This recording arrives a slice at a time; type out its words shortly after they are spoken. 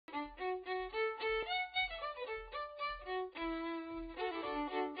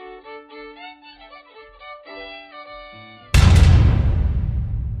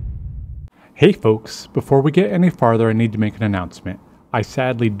Hey folks, before we get any farther I need to make an announcement. I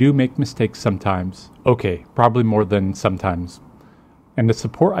sadly do make mistakes sometimes. Okay, probably more than sometimes. And the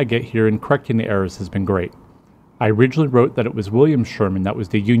support I get here in correcting the errors has been great. I originally wrote that it was William Sherman that was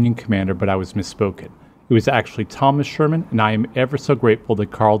the Union commander, but I was misspoken. It was actually Thomas Sherman, and I am ever so grateful to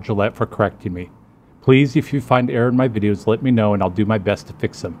Karl for correcting me. Please, if you find error in my videos, let me know and I'll do my best to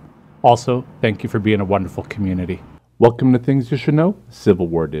fix them. Also, thank you for being a wonderful community. Welcome to Things You Should Know, Civil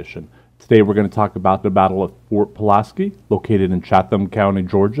War Edition. Today we're going to talk about the Battle of Fort Pulaski, located in Chatham County,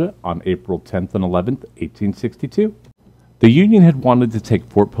 Georgia, on April 10th and 11th, 1862. The Union had wanted to take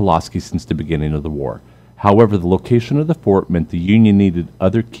Fort Pulaski since the beginning of the war. However, the location of the fort meant the Union needed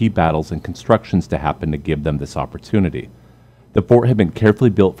other key battles and constructions to happen to give them this opportunity. The fort had been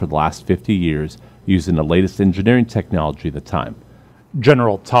carefully built for the last 50 years, using the latest engineering technology at the time.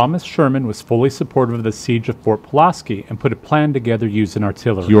 General Thomas Sherman was fully supportive of the siege of Fort Pulaski and put a plan together using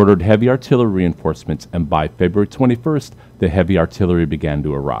artillery. He ordered heavy artillery reinforcements, and by February 21st, the heavy artillery began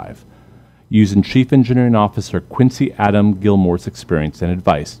to arrive. Using Chief Engineering Officer Quincy Adam Gilmore's experience and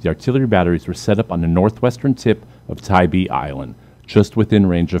advice, the artillery batteries were set up on the northwestern tip of Tybee Island, just within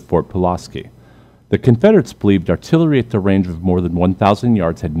range of Fort Pulaski. The Confederates believed artillery at the range of more than 1,000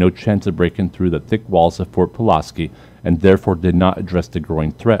 yards had no chance of breaking through the thick walls of Fort Pulaski, and therefore did not address the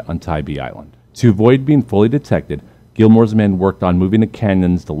growing threat on Tybee Island. To avoid being fully detected, Gilmore's men worked on moving the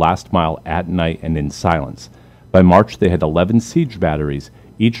cannons the last mile at night and in silence. By March, they had 11 siege batteries,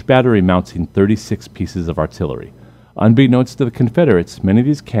 each battery mounting 36 pieces of artillery. Unbeknownst to the Confederates, many of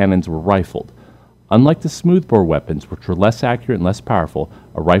these cannons were rifled. Unlike the smoothbore weapons, which were less accurate and less powerful,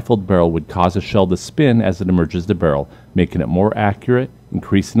 a rifled barrel would cause a shell to spin as it emerges the barrel, making it more accurate,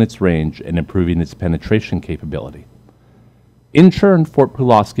 increasing its range, and improving its penetration capability. In turn, Fort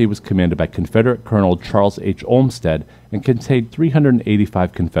Pulaski was commanded by Confederate Colonel Charles H. Olmsted and contained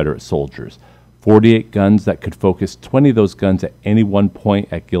 385 Confederate soldiers, 48 guns that could focus 20 of those guns at any one point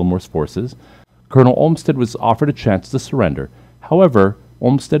at Gilmore's forces. Colonel Olmsted was offered a chance to surrender. However,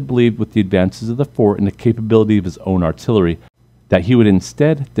 Olmsted believed with the advances of the fort and the capability of his own artillery that he would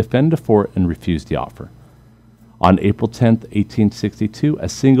instead defend the fort and refused the offer. On April 10, 1862, a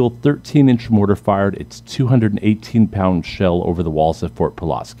single 13-inch mortar fired its 218-pound shell over the walls of Fort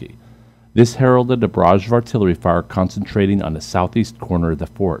Pulaski. This heralded a barrage of artillery fire concentrating on the southeast corner of the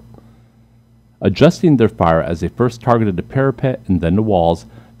fort. Adjusting their fire as they first targeted the parapet and then the walls,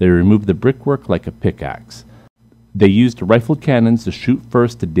 they removed the brickwork like a pickaxe. They used rifled cannons to shoot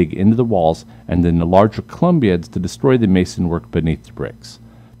first to dig into the walls, and then the larger columbiads to destroy the masonwork beneath the bricks.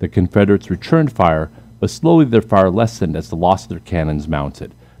 The Confederates returned fire, but slowly their fire lessened as the loss of their cannons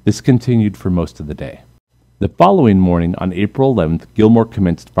mounted. This continued for most of the day. The following morning, on April 11th, Gilmore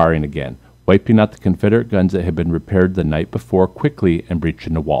commenced firing again, wiping out the Confederate guns that had been repaired the night before quickly and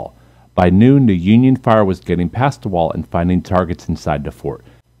breaching the wall. By noon, the Union fire was getting past the wall and finding targets inside the fort,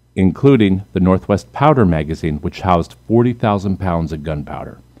 including the Northwest Powder Magazine, which housed 40,000 pounds of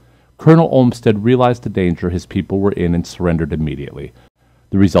gunpowder. Colonel Olmsted realized the danger his people were in and surrendered immediately.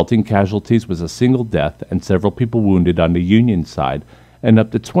 The resulting casualties was a single death and several people wounded on the Union side, and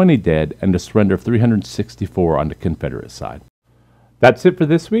up to 20 dead, and a surrender of 364 on the Confederate side. That's it for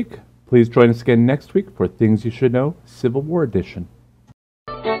this week. Please join us again next week for Things You Should Know, Civil War Edition.